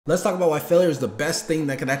Let's talk about why failure is the best thing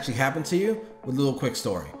that could actually happen to you with a little quick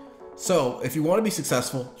story. So if you want to be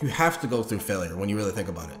successful, you have to go through failure when you really think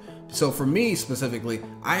about it. So for me specifically,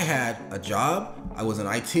 I had a job, I was in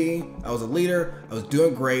IT, I was a leader, I was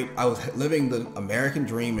doing great, I was living the American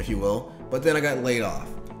dream, if you will, but then I got laid off.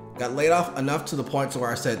 Got laid off enough to the point to where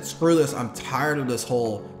I said, screw this, I'm tired of this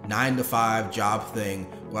whole 9-to-5 job thing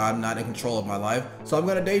where I'm not in control of my life, so I'm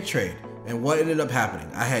gonna day trade. And what ended up happening?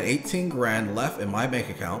 I had 18 grand left in my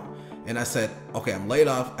bank account, and I said, okay, I'm laid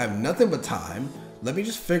off, I have nothing but time, let me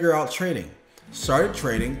just figure out trading. Started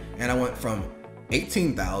trading, and I went from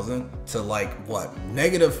 18,000 to like what,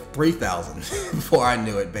 negative 3,000 before I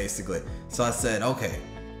knew it, basically. So I said, okay,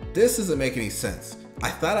 this doesn't make any sense. I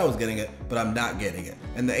thought I was getting it, but I'm not getting it.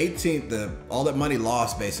 And all that money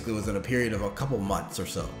lost basically was in a period of a couple months or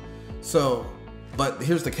so. But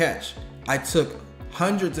here's the catch. I took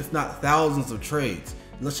hundreds, if not thousands of trades.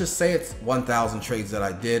 Let's just say it's 1,000 trades that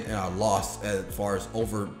I did and I lost as far as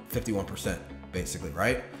over 51%, basically,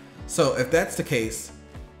 right? So if that's the case,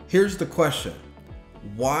 here's the question.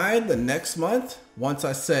 Why the next month, once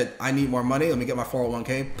I said I need more money, let me get my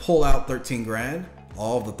 401k, pull out 13 grand,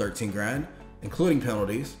 all of the 13 grand, including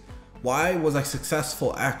penalties, why was I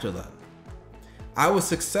successful after that? I was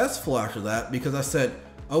successful after that because I said,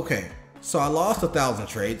 okay, so I lost 1,000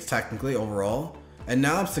 trades technically overall, and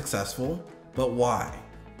now I'm successful, but why?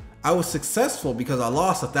 I was successful because I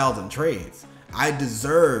lost 1,000 trades. I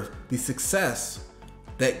deserve the success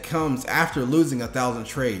that comes after losing 1,000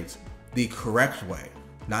 trades the correct way,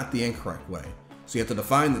 not the incorrect way. So you have to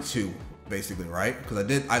define the two, basically, right?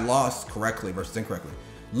 Because I lost correctly versus incorrectly.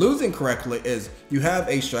 Losing correctly is you have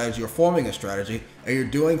a strategy, you're forming a strategy, and you're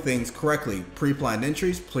doing things correctly. Pre-planned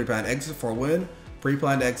entries, pre-planned exits for a win,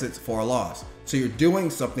 pre-planned exits for a loss. So you're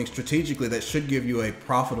doing something strategically that should give you a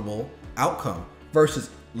profitable outcome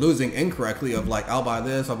versus losing incorrectly of like, I'll buy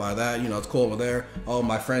this, I'll buy that, it's cool over there. Oh,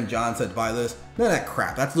 my friend John said buy this. None of that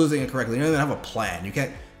crap. That's losing incorrectly. You don't even have a plan. You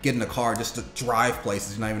can't get in a car just to drive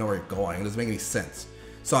places. You don't even know where you're going. It doesn't make any sense.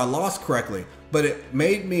 So I lost correctly, but it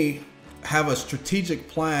made me have a strategic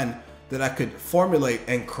plan that I could formulate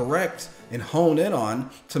and correct and hone in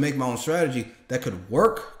on to make my own strategy that could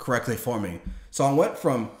work correctly for me. So I went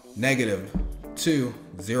from negative to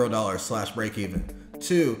 $0 / break even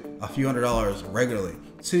to a few $100s regularly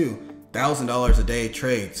to $1,000 a day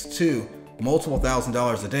trades to multiple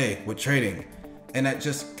 $1,000s a day with trading. And that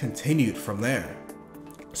just continued from there.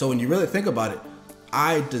 So when you really think about it,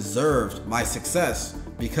 I deserved my success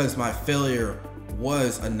because my failure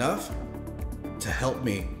was enough to help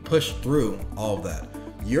me push through all of that.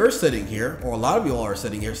 You're sitting here, or a lot of you all are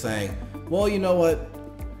sitting here saying, well, you know what?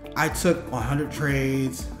 I took 100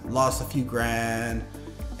 trades, lost a few grand,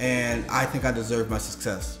 and I think I deserve my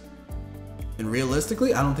success. And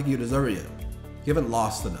realistically, I don't think you deserve it yet. You haven't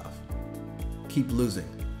lost enough. Keep losing.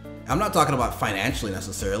 I'm not talking about financially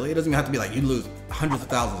necessarily. It doesn't even have to be like you lose hundreds of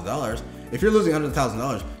thousands of dollars. If you're losing hundreds of thousands of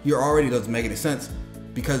dollars, you already doesn't make any sense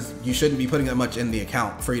because you shouldn't be putting that much in the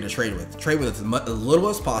account for you to trade with. Trade with as little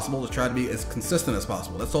as possible to try to be as consistent as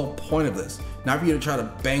possible. That's the whole point of this. Not for you to try to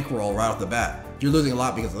bankroll right off the bat. You're losing a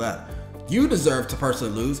lot because of that. You deserve to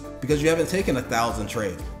personally lose because you haven't taken 1,000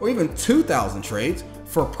 trades or even 2,000 trades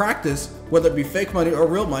for practice, whether it be fake money or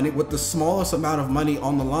real money, with the smallest amount of money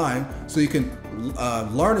on the line so you can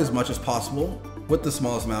learn as much as possible with the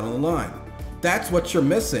smallest amount on the line. That's what you're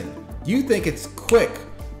missing. You think it's quick.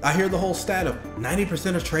 I hear the whole stat of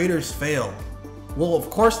 90% of traders fail. Well, of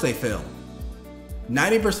course they fail.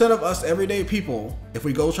 90% of us everyday people, if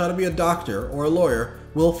we go try to be a doctor or a lawyer,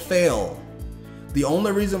 will fail. The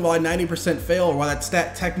only reason why 90% fail, or why that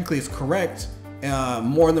stat technically is correct,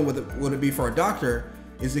 more than would it be for a doctor,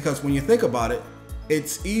 is because when you think about it,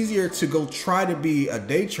 it's easier to go try to be a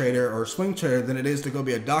day trader or a swing trader than it is to go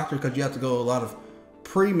be a doctor, because you have to go a lot of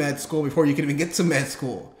pre-med school before you can even get to med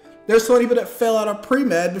school. There's so many people that fail out of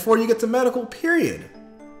pre-med before you get to medical, period.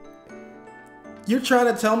 You're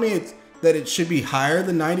trying to tell me that it should be higher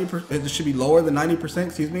than 90%, it should be lower than 90%,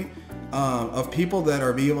 excuse me, of people that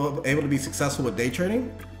are able to be successful with day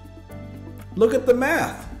trading? Look at the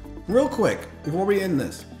math, real quick, before we end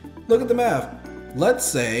this. Look at the math. Let's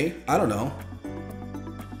say, I don't know,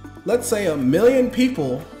 let's say 1 million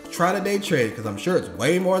people try to day trade, because I'm sure it's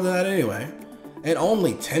way more than that anyway, and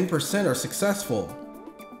only 10% are successful.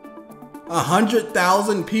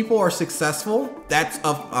 100,000 people are successful? That's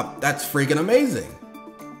freaking amazing.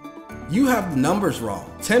 You have the numbers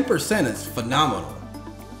wrong. 10% is phenomenal.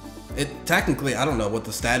 It technically, I don't know what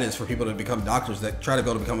the stat is for people to become doctors that try to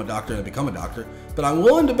go to become a doctor and become a doctor, but I'm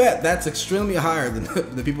willing to bet that's extremely higher than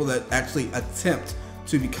the people that actually attempt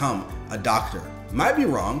to become a doctor. Might be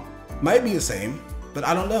wrong, might be the same, but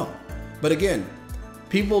I don't know. But again,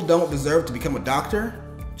 people don't deserve to become a doctor,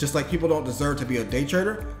 just like people don't deserve to be a day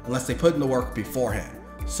trader unless they put in the work beforehand.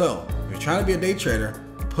 So if you're trying to be a day trader,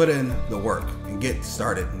 put in the work and get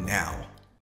started now.